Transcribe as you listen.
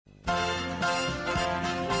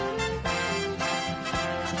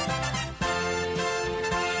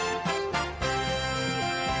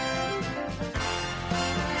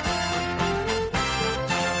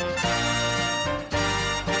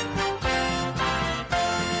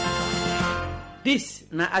This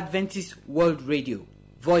na Adventist World Radio,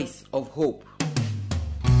 Voice of Hope.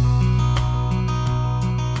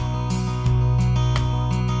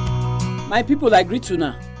 My people, I greet you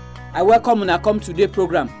now. I welcome una come today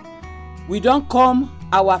program. We don come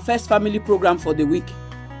our first family program for the week.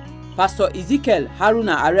 Pastor Ezekiel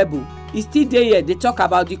Haruna Arebu is still there here. They talk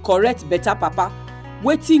about the correct better papa.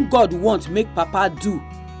 Wetin God want make papa do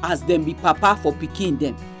as them be papa for pikin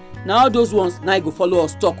them. Now all those ones now go follow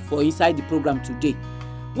us talk for inside the program today.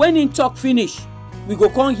 When in talk finish, we go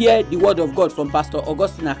come hear the word of God from Pastor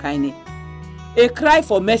Augustine Akaine. A cry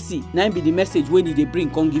for mercy now be the message when he dey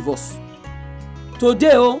bring come give us.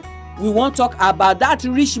 Today we wan talk about that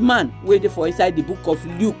rich man wey dey for inside the book of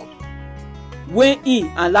Luke, when he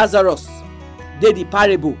and Lazarus dey the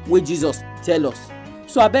parable wey Jesus tell us.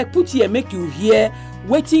 So abeg put here make you hear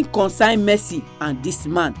wetin concern mercy and this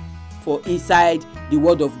man for inside the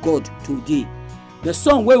word of God today. The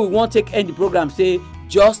song wey we wan take end the program say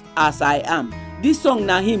just as I am. This song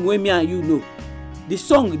na him wey me and you know. The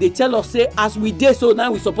song dey tell us say as we dey so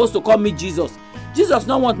now we supposed to come meet Jesus. Jesus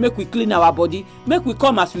no want make we clean our body, make we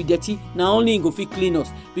come as we dirty. Na only him go fit clean us,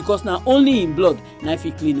 because na only him blood na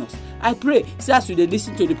fit clean us. I pray say as you dey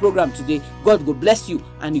listen to the program today, God go bless you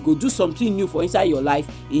and he go do something new for inside your life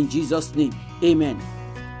in Jesus name. Amen.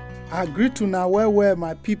 I greet you now well,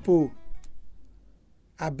 my people.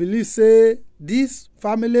 I believe say this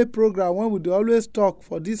family program when we dey always talk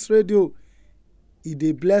for this radio, it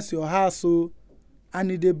dey bless your heart so,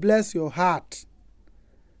 and it dey bless your heart.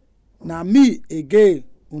 Now me again,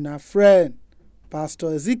 una friend,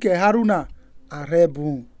 Pastor Ezekiel Haruna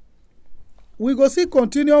Arebu. We go see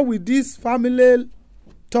continue with this family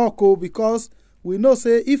talk because we know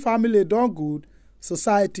say if family don good,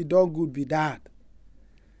 society don good be that.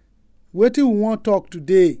 Wetin we wan talk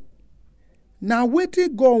today? Now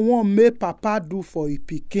wetin God want make papa do for his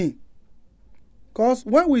pikin? Cause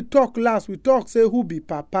when we talk last, we talk say who be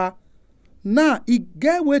papa. Now e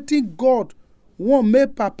get wetin God want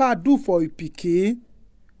make papa do for his pikin?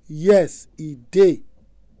 Yes, e dey.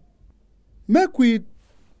 Make we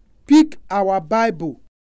pick our Bible.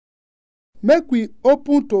 Make we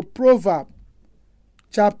open to Proverbs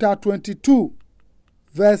chapter 22,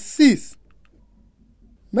 verse 6.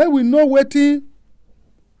 Make we know wetin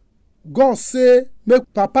God say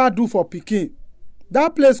make papa do for pikin.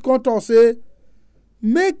 That place come talk say,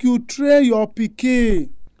 make you train your pikin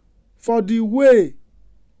for the way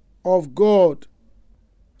of God,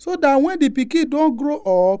 so that when the pikin don grow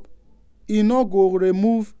up, e no go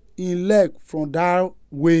remove him leg from that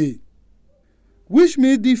way. Which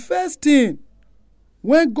means the first thing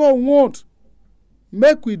when God want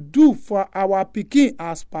make we do for our pikin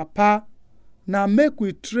as papa, na make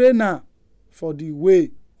we train am for the way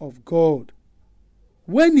of God.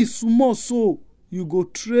 When e small so, you go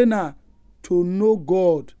train am to know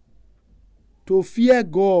God, to fear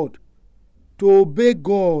God, to obey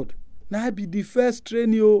God. Na be the first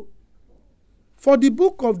training. For the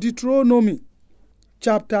book of Deuteronomy,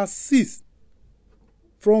 chapter 6,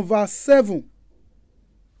 from verse 7,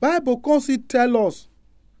 Bible constantly tell us,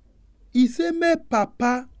 e say make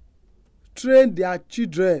papa train their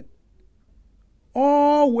children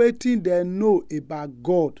all wetin dem know about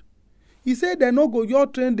God. He say dem no go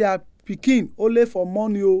just train their pikin only for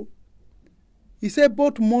morning o. He say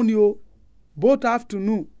both morning o, both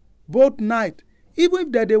afternoon, both night. Even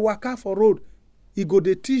if dem dey waka for road, he go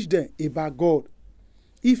dey teach dem about God.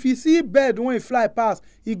 If he see bird when e fly pass,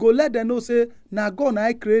 he go let dem know say na God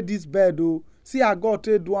na create this bird o. See how God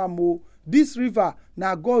take do am o. This river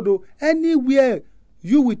na God o. Anywhere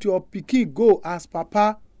you with your pikin go as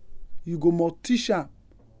papa, you go must teach am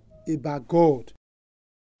about God.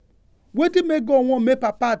 Wetin make God want make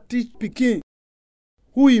papa teach pikin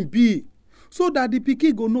who him be, so that the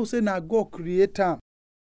pikin go know say na God create am.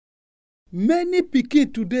 Many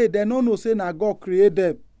pikin today dem no know say na God create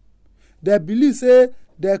them. They believe say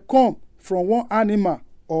they come from one animal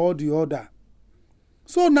or the other.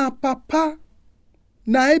 So na papa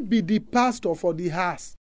na he be the pastor for the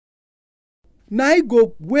house. Na he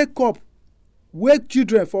go wake up, wake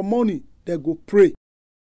children for morning, they go pray.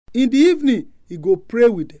 In the evening, he go pray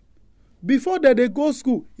with them. Before they go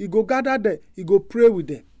school, he go gather them, he go pray with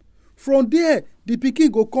them. From there, the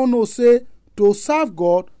pikin go come know say to serve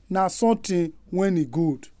God na something when e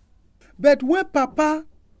good. But when papa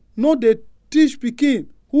no dey teach pikin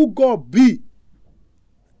who God be,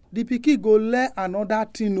 the pikin go learn another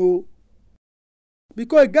thing o.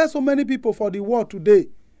 Because e get so many people for the world today,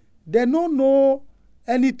 they no know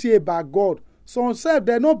anything about God. Some sef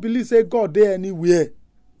they no believe say God dey anywhere.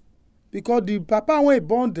 Because the papa when he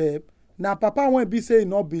born them, na papa when be say he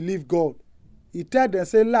no believe God. He tell them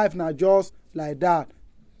say life na just like that.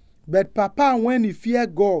 But papa, when he fear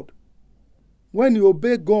God, when he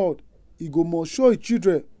obey God, he go must show his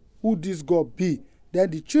children who this God be. Then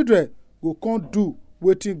the children go come do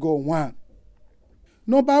wetin God want.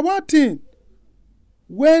 Number one thing,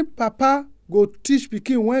 when papa go teach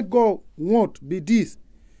pikin when God want be this.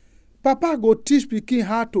 Papa go teach pikin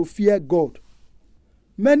how to fear God.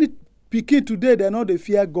 Many pikin today, they no dey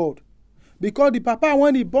fear God. Because the papa,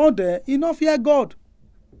 when he born there, he no fear God.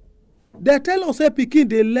 They tell us say pikin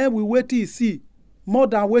dey learn with wetin he see more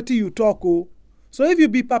than wetin you talk o. So if you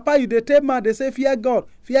be papa, you dey tell man, they say fear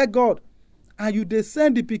God, and you dey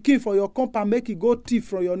send the pikin for your compound make he go thief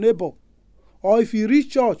from your neighbor, or if he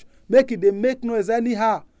reach church make he dey make noise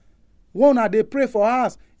anyhow. One na dey pray for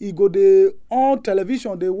house, he go dey on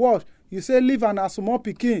television dey watch. You say leave am as small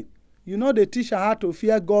pikin. You no dey teach am how to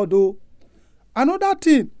fear God o. Another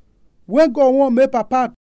thing, when God want make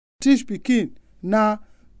papa teach pikin, na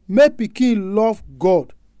make pikin love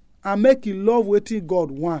God and make he love wetin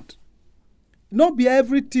God want. No be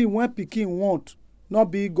everything when pikin want, no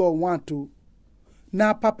be God want to.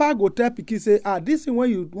 Na papa go tell pikin say, this thing when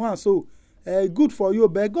you want so good for you,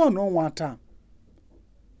 but God no want am.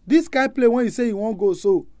 This kind play when you say you wan go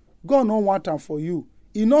so, God no want am for you.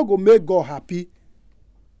 E no go make God happy.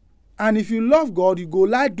 And if you love God, you go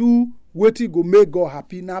like do wetin go make God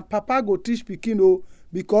happy. Na papa go teach pikin o,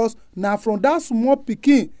 because na from that small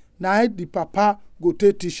pikin na the papa go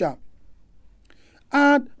take teach am.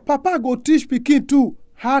 And papa go teach pikin too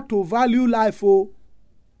how to value life o,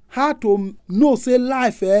 how to know say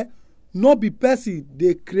life no be person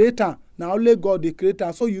dey create am, na only God dey create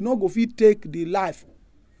am. So you no go fit take the life.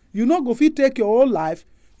 You no go fit take your own life.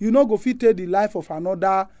 You no go fit take the life of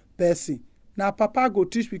another person. Na papa go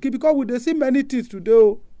teach pikin, because we dey see many things today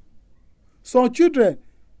o. Some children,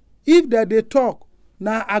 if they talk,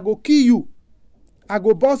 na I go kill you, I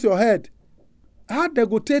go burst your head. How they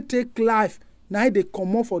go take life, na they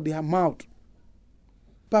comot for their mouth.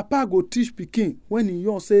 Papa go teach pikin when he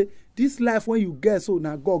young say, this life when you get so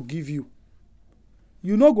na God give you.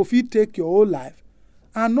 You no go fit take your own life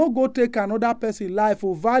and no go take another person life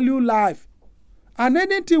or value life. And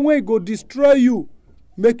anything when go destroy you,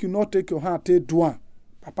 make you not take your hand take do am.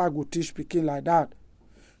 Papa go teach pikin like that.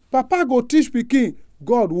 Papa go teach pikin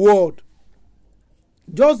God word.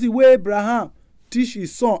 Just the way Abraham teach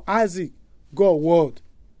his son Isaac God word.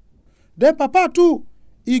 Then papa too,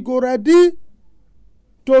 he go ready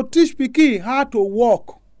to teach pikin how to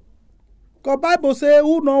walk. Because Bible say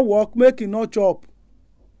who no work make he no chop.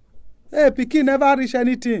 Hey, pikin never reach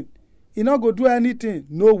anything. He no go do anything.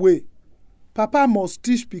 No way. Papa must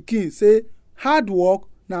teach pikin say hard work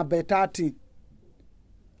na better thing.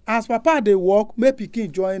 As papa dey work, make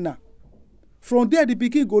pikin join am. From there the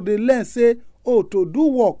pikin go dey learn say, oh, to do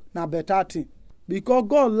work na better thing. Because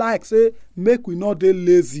God like say make we not dey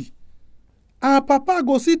lazy. And papa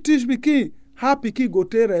go see teach pikin how pikin go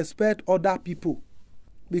take respect other people.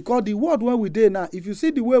 Because the world when we dey now, if you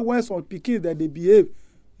see the way when some pikin that they behave,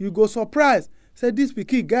 you go surprise. Say this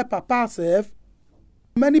pikin get papa sef.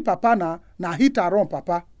 Many papa na hit and run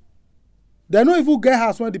papa. They no even get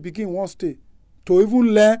house when the pikin wan stay to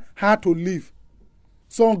even learn how to live.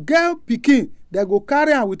 Some girl pikin, they go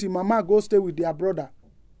carry am with him mama go stay with their brother.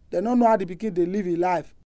 They don't know how the pikin dey live his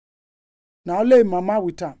life. Na only him mama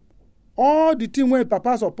with am. All the thing when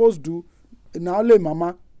papa suppose do, na only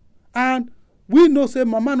mama. And we know say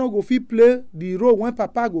mama no go fit play the role when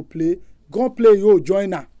papa go play. Go play you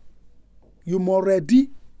join her. You more ready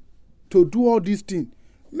to do all these things.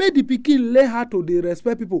 Make the pikin learn how to dey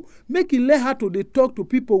respect people. Make him learn how to dey talk to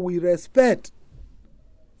people with respect.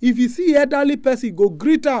 If you see elderly person, go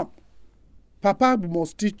greet am. Papa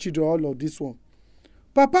must teach children all of this one.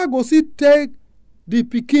 Papa go see take the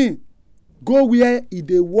pikin go where he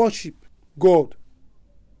dey worship God.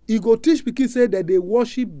 He go teach pikin say that they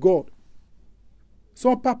worship God.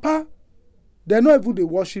 Some papa, they no even dey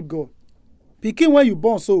worship God. Pikin when you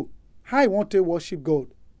born so, how you want to worship God?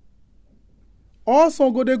 Also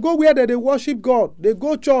go they go where they worship God. They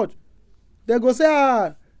go church. They go say,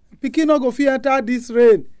 pikin no go fit enter this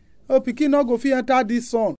rain. Oh, pikin no go fit enter this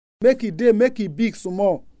sun. Make it day, make it big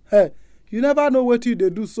small. Hey, you never know what you they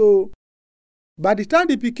do so. By the time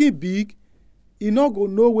the pikin big, he no go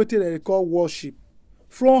know what they call worship.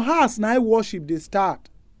 From house now worship they start.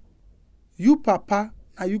 You papa,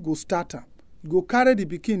 now you go start am. You go carry the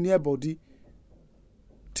pikin near body.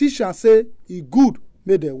 Teach and say, he good,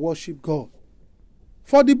 may they worship God.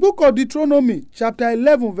 For the book of Deuteronomy, chapter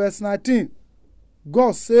 11, verse 19,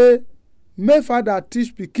 God say, may father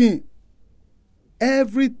teach pikin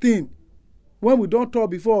everything when we don't talk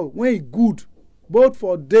before, when it good, both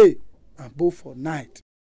for day and both for night.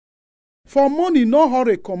 For morning, no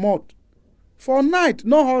hurry comot. For night,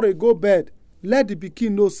 no hurry go bed. Let the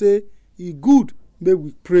pikin know say e good make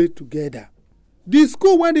we pray together. The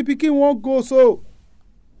school when the pikin wan go so,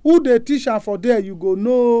 who dey teach am for there you go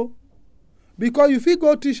know. Because you fit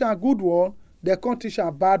go teach am good one, dem come teach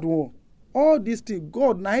am bad one. All these things,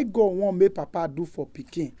 God na him God wan make papa do for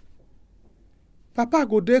pikin. Papa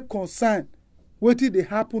go dey concern wetin dey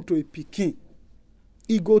happen to a pikin.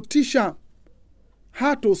 He go teach am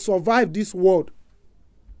how to survive this world.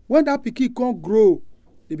 When that pikin come grow,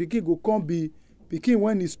 the pikin go come be pikin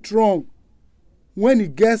when he strong, when he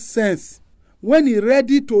get sense, when he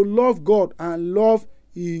ready to love God and love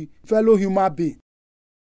his fellow human being.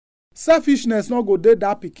 Selfishness no go dey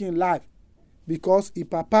that pikin life because his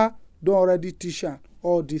papa don already teach am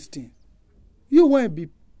all these things. You when be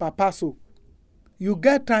papa so, you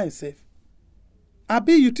get time sef.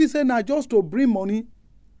 Abi you think say na just to bring money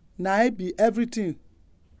na it be everything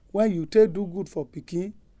when you take do good for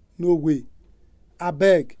pikin? No way.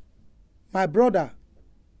 Abeg, my brother,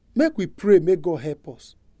 make we pray make God help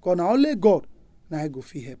us. Because na only God na him go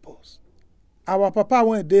fit help us. Our papa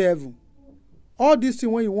when dey heaven, all these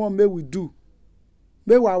things when you want make we do,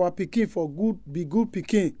 make our pikin for good be good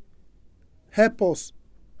pikin, help us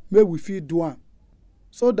make we fit do am,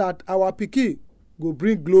 so that our pikin go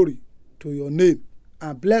bring glory to your name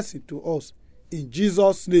and blessing to us. In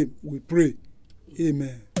Jesus' name we pray.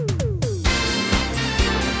 Amen.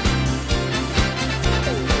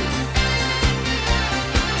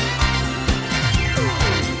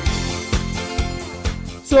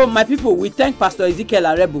 So my people, we thank Pastor Ezekiel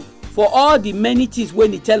Arebu for all the many things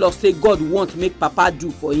when he tell us say God want make papa do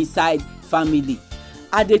for inside family.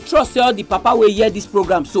 I dey trust say all the papa wey hear this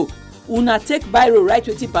program so una take biro write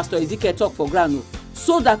wetin Pastor Ezekiel talk for ground o,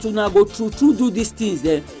 so that una go true do these things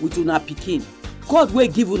with una pikin. God wey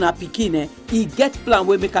give una pikin he get plan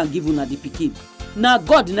wey make am give una the pikin. Na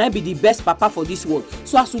God na be the best papa for this world.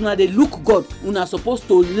 So as una dey look God, una suppose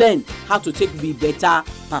to learn how to take be better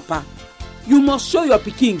papa. You must show your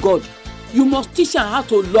pikin God. You must teach am how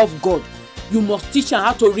to love God. You must teach am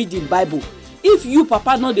how to read the Bible. If you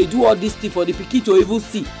papa no dey do all these things for the pikin to even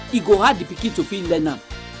see, e go hard the pikin to fit learn am.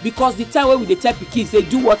 Because the time wey we dey tell pikin say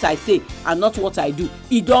do what I say and not what I do,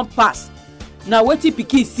 e don pass. Na wetin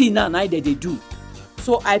pikin see now na dem dey do.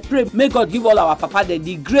 So I pray may God give all our papa dem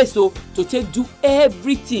the grace to take do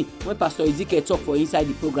everything when Pastor Ezekiel talk for inside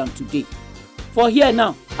the program today. For here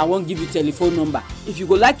now, I wan give you telephone number. If you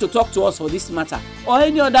go like to talk to us for this matter or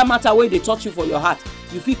any other matter wey dey touch you for your heart,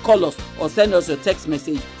 you fit call us or send us your text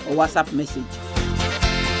message or WhatsApp message.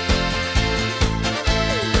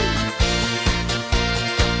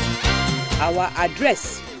 Our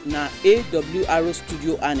address na AWR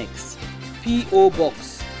Studio Annex, P.O.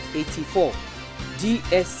 Box 84,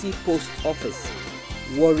 DSC Post Office,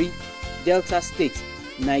 Warri, Delta State,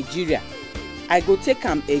 Nigeria. I go take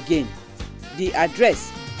am again. The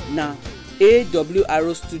address na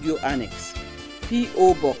AWR Studio Annex,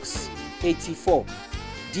 P.O. Box 84,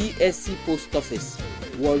 DSC Post Office,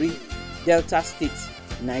 Warri, Delta State,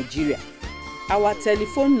 Nigeria. Our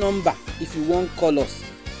telephone number if you wan call us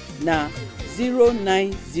na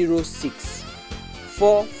 0906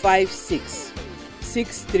 456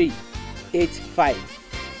 6385.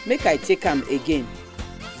 Make I take am again.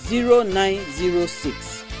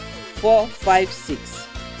 0906 456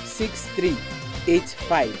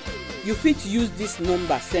 6385. You fit use this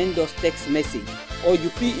number send us text message or you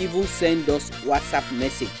fit even send us WhatsApp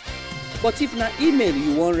message. But if na email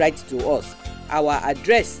you wan write to us, our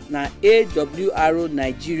address na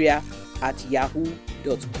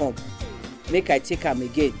awrnigeria@yahoo.com. Make I take am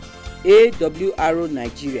again.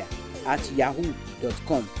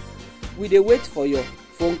 awrnigeria@yahoo.com. We dey wait for your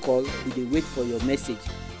phone call, we dey wait for your message.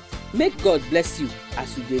 Make God bless you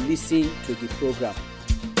as you dey listen to the program.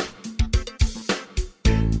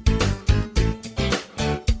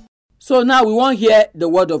 So now we wan hear the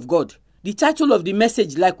word of God. The title of the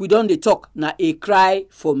message, like we don dey talk, na a cry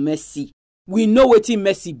for mercy. We know wetin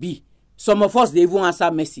mercy be. Some of us dey even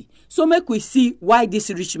answer mercy. So make we see why this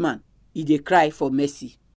rich man he dey cry for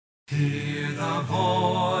mercy. Hear the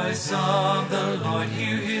voice of the Lord,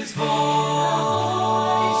 hear his voice.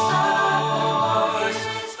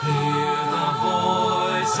 Hear the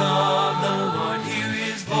voice of the Lord, hear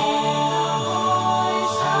his voice.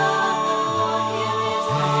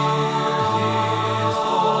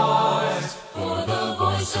 For the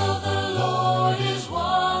voice of the Lord is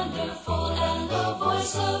wonderful, and the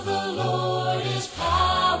voice of the Lord is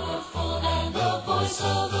powerful, and the voice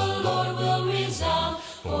of the Lord will resound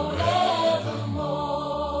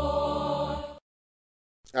forevermore.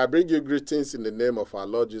 I bring you greetings in the name of our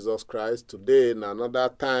Lord Jesus Christ. Today, in another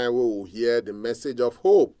time, we will hear the message of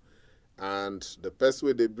hope. And the best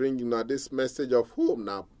way they bring you now this message of hope,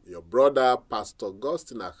 now your brother, Pastor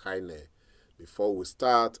Augustine Akaine. Before we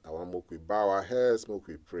start, I want to bow our heads,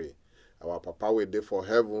 we pray. Our Papa will there for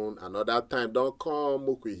heaven. Another time, don't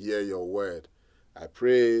come, we hear your word. I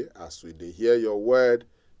pray as we hear your word,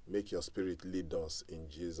 make your spirit lead us in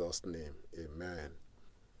Jesus' name. Amen.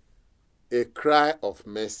 A cry of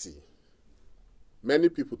mercy. Many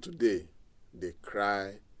people today, they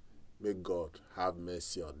cry, may God have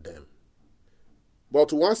mercy on them.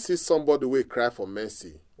 But once see somebody will cry for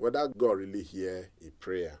mercy, whether God really hear a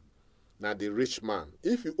prayer. Now the rich man,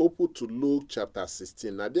 if you open to Luke chapter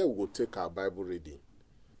 16, now there we will take our Bible reading.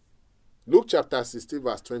 Luke chapter 16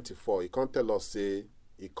 verse 24, he can't tell us, say,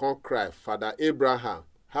 he can't cry, Father Abraham,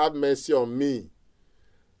 have mercy on me.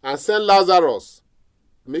 And send Lazarus,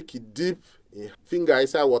 make it dip in finger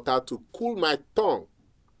inside water to cool my tongue.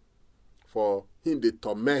 For him they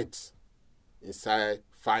torment inside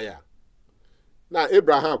fire. Now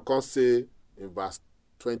Abraham can say in verse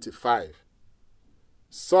 25,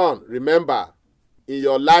 Son, remember, in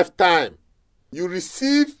your lifetime, you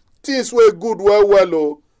receive things were good,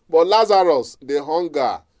 well, but Lazarus, they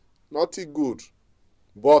hunger, nothing good.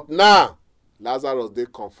 But now, Lazarus, they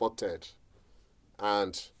comforted,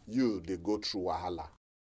 and you, they go through wahala.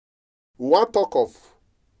 We want to talk of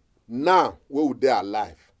now, where they are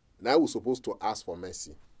alive. Now we're supposed to ask for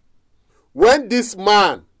mercy. When this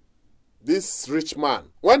man, this rich man,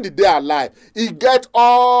 when they are alive, he get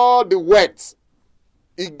all the wealth.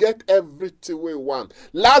 He get everything we want.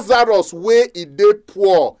 Lazarus, where he dey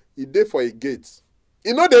poor, he dey for a gate.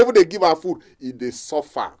 You know they even they give her food, he dey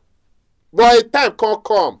suffer. But a time can't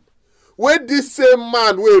come. When this same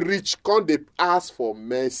man wey rich come they ask for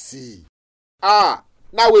mercy.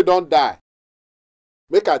 Now we don't die.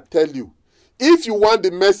 Make I tell you, if you want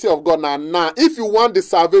the mercy of God now, if you want the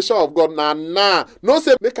salvation of God now, no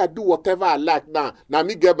say make I do whatever I like now. Now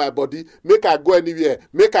me get my body, make I go anywhere,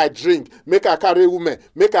 make I drink, make I carry women,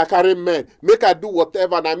 make I carry men, make I do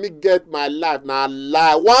whatever. Now me get my life. Now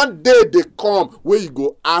lie. One day they come where you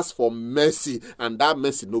go ask for mercy, and that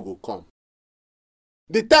mercy no go come.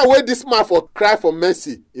 The time where this man for cry for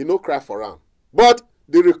mercy, he no cry for him. But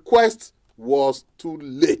the request was too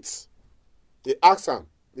late. They asked him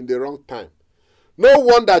in the wrong time. No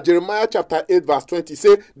wonder Jeremiah chapter 8 verse 20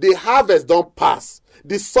 say, the harvest don't pass,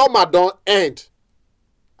 the summer don't end,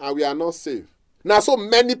 and we are not saved. Now so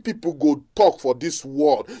many people go talk for this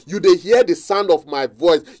world. You they hear the sound of my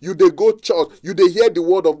voice, you they go church, you they hear the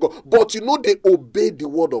word of God, but you know they obey the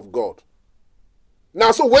word of God.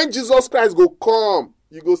 Now so when Jesus Christ go come,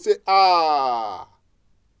 you go say,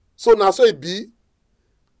 so now so it be,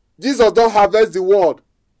 Jesus don't harvest the world.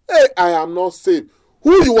 Hey, I am not saved.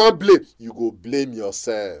 Who you want blame? You go blame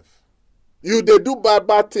yourself. You they do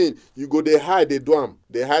bad thing. You go they hide, they do them.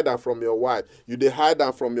 They hide them from your wife. You they hide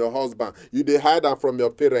them from your husband. You they hide them from your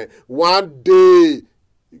parent. One day,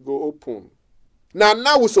 you go open. Now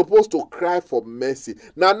we're supposed to cry for mercy.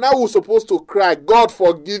 Now we're supposed to cry, God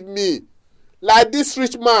forgive me. Like this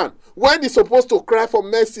rich man, when he's supposed to cry for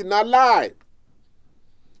mercy, now lie.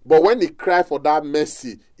 But when he cried for that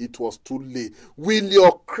mercy, it was too late. Will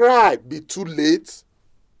your cry be too late?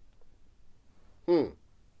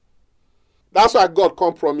 That's why God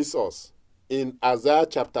can promise us in Isaiah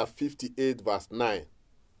chapter 58 verse 9.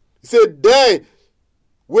 He said, then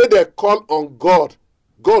when they call on God,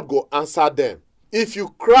 God go answer them. If you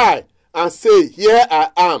cry and say, here I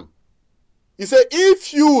am. He said,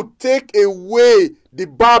 if you take away the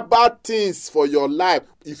bad things for your life,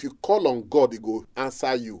 if you call on God, he go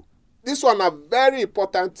answer you. This one a very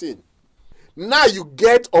important thing. Now you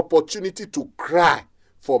get opportunity to cry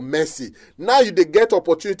for mercy. Now you dey get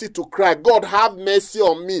opportunity to cry, God have mercy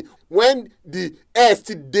on me, when the air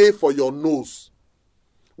still dey for your nose.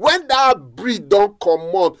 When that breath don't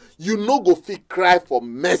come out, you no go fit cry for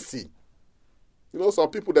mercy. You know,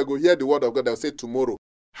 some people that go hear the word of God, they'll say tomorrow.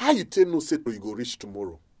 How you tell no say you go reach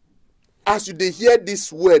tomorrow? As you dey hear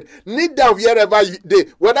this word, kneel down wherever you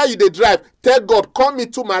dey, whether you dey drive, tell God, come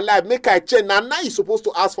into my life, make I change. Now you're supposed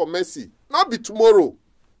to ask for mercy. Not be tomorrow.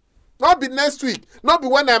 Not be next week. Not be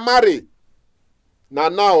when I marry.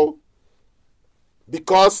 Now,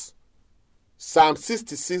 because Psalm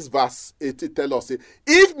 66 verse 18 tell us, say,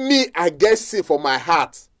 if me I get sin for my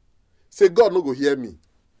heart, say God no go hear me.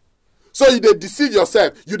 So you dey deceive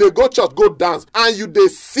yourself, you dey go church, go dance, and you dey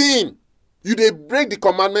sin. You dey break the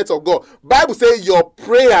commandments of God. Bible say your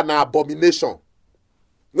prayer na abomination.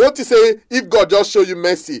 Notice say if God just show you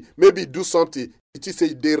mercy, maybe do something, it is say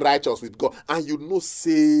you dey righteous with God, and you know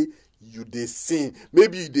say you dey sin,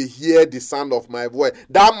 maybe you dey hear the sound of my voice.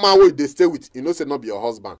 That man wey you dey stay with, you know say not be your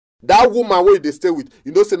husband. That woman wey you dey stay with,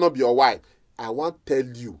 you know say not be your wife. I want tell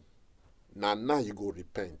you, now you go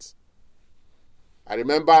repent. I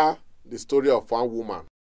remember the story of one woman.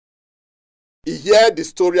 He hear the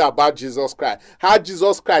story about Jesus Christ, how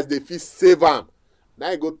Jesus Christ dey fit save am.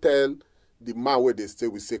 Now you go tell the man where they stay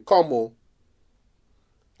with, say, come on,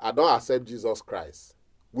 I don't accept Jesus Christ.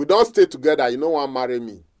 We don't stay together, you don't want to marry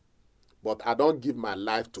me. But I don't give my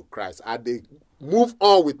life to Christ. I dey move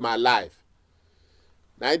on with my life.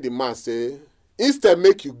 Now the man say, instead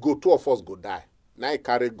make you go, two of us go die. Now he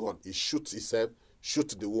carry gun, he shoot himself, shoot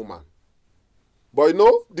the woman. But you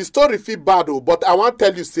know, the story feel bad, but I want to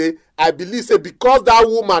tell you, say, I believe, say, because that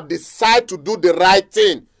woman decide to do the right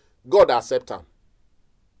thing, God accept her.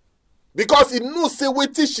 Because he knows, say,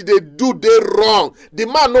 wetin she dey do, they wrong. The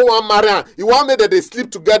man no want marry am. He want make that they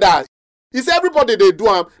sleep together. He say everybody they do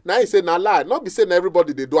am. Now he say na lie. Not be saying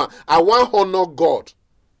everybody they do am. I want honor God.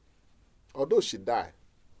 Although she die.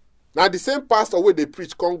 Now the same pastor where they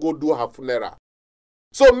preach can't go do her funeral.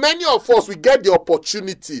 So many of us, we get the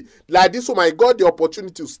opportunity. Like this woman, I got the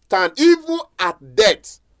opportunity to stand even at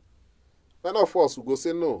death. Many of us will go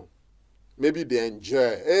say no. Maybe they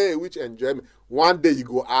enjoy. Hey, which enjoyment? One day you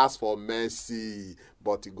go ask for mercy,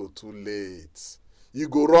 but you go too late. You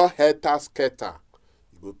go run helter-skelter.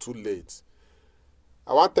 Go too late.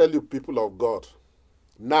 I want to tell you, people of God,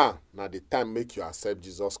 now the time make you accept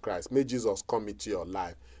Jesus Christ. May Jesus come into your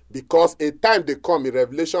life. Because a time they come in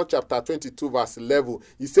Revelation chapter 22 verse 11,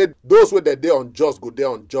 he said, those who they unjust go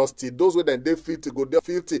there unjust. Those who they filthy go there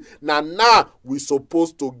filthy. Now we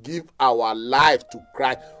supposed to give our life to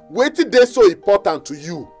Christ. Waiting they so important to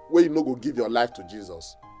you when you no go give your life to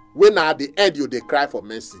Jesus. When at the end you they cry for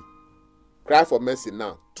mercy. Cry for mercy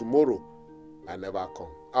now. Tomorrow I never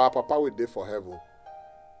come. Our Papa will there for heaven.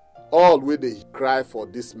 All where they cry for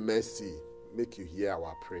this mercy, make you hear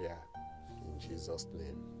our prayer. In Jesus'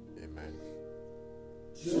 name, amen.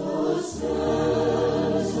 Just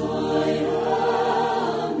as I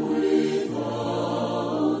am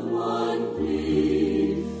without one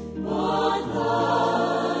plea, but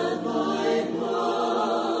that thy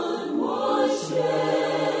blood was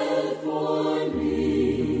shed for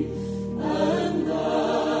me, and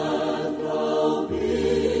that thou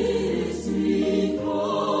bidst me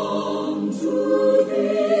come to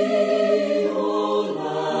thee, O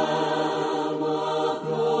Lamb of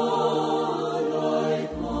God, I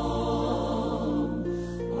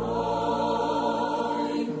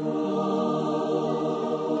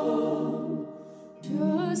come,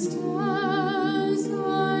 just as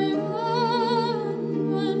I am,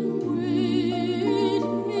 and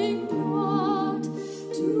waiting not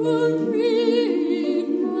to bring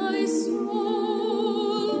my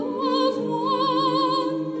soul of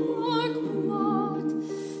one dark lot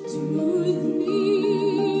to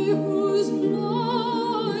thee, whose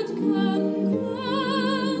blood can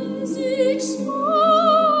cleanse each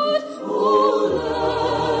spot. O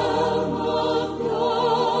Lamb of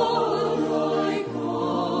God, I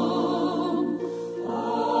come,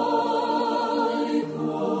 I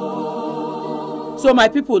come. So my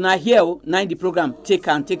people, now here, now the program take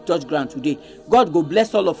touch ground today. God go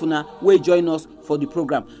bless all of una wey join us for the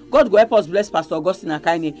program. God go help us bless Pastor Augustine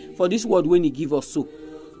Akaine for this word when he give us so.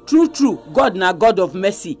 True, God na God of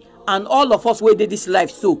mercy, and all of us wey dey this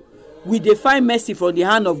life so. We dey find mercy from the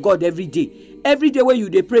hand of God every day. Every day when you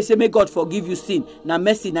dey pray, say may God forgive you sin. Now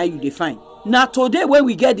mercy now you dey find. Now today when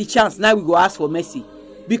we get the chance, now we go ask for mercy.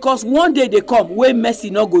 Because one day they come when mercy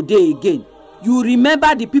not go there again. You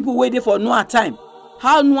remember the people waiting for Noah time.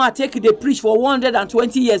 How Noah take the preach for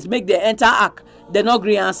 120 years, make they enter ark, they not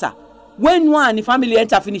gree answer. When Noah and the family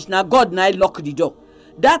enter finish, now God now lock the door.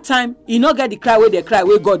 That time, he not get the cry where they cry,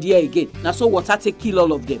 where God hear again. Now so water take kill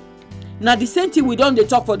all of them. Now the same thing we don't dey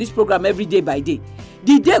talk for this program every day by day.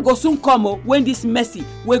 The day go soon come when this mercy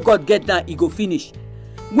where God get now, he go finish.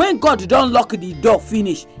 When God don't lock the door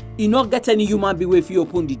finish, he not get any human being if you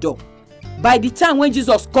open the door. By the time when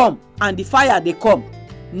Jesus come and the fire they come,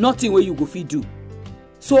 nothing where you go fit do.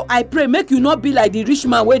 So I pray make you not be like the rich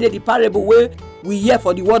man where the parable where we hear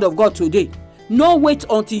for the word of God today. No wait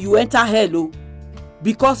until you enter hell,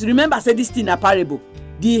 because remember say this thing a parable.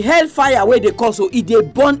 The hellfire where they cause, so it they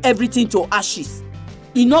burn everything to ashes.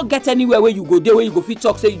 It not get anywhere where you go there where you go fit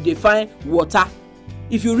talk say you dey find water.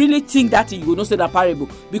 If you really think that, you go not say that parable,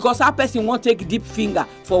 because that person won't take deep finger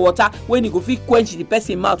for water when you go fit quench the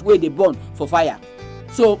person mouth where they burn for fire.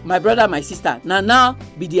 So my brother, my sister, now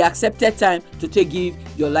be the accepted time to take give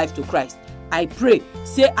your life to Christ. I pray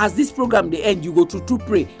say as this program dey end, you go true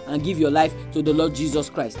pray and give your life to the Lord Jesus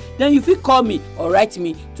Christ. Then you fit call me or write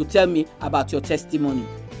me to tell me about your testimony.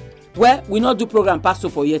 Well, we not do program pastor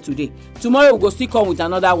for here today. Tomorrow we go still come with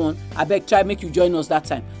another one. Abeg try make you join us that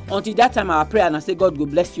time. Until that time, our prayer and I say God go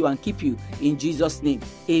bless you and keep you in Jesus' name.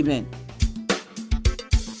 Amen.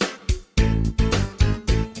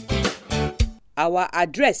 Our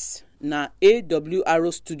address na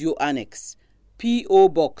AWR Studio Annex, P.O.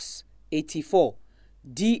 Box 84,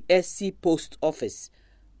 DSC Post Office,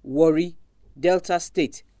 Warri, Delta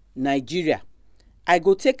State, Nigeria. I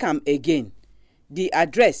go take am again. The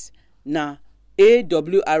address na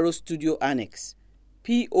AWR Studio Annex,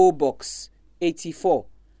 P.O. Box 84,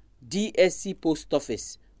 DSC Post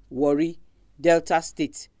Office, Warri, Delta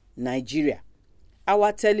State, Nigeria.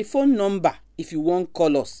 Our telephone number, if you want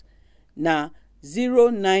call us, na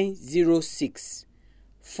 0906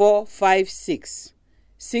 456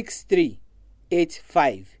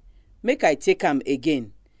 6385. Make I take am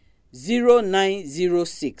again.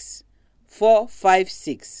 0906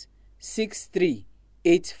 456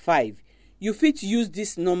 6385. You fit use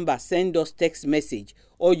this number send us text message,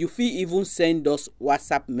 or you fit even send us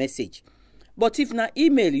WhatsApp message. But if na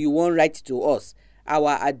email you wan write to us,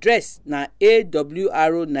 our address na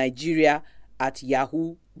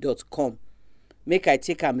awrnigeria@yahoo.com. Make I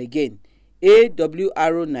take am again.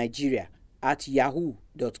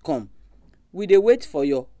 awrnigeria@yahoo.com. We dey wait for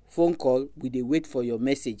your phone call. We dey wait for your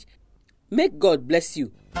message. Make God bless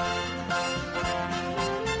you.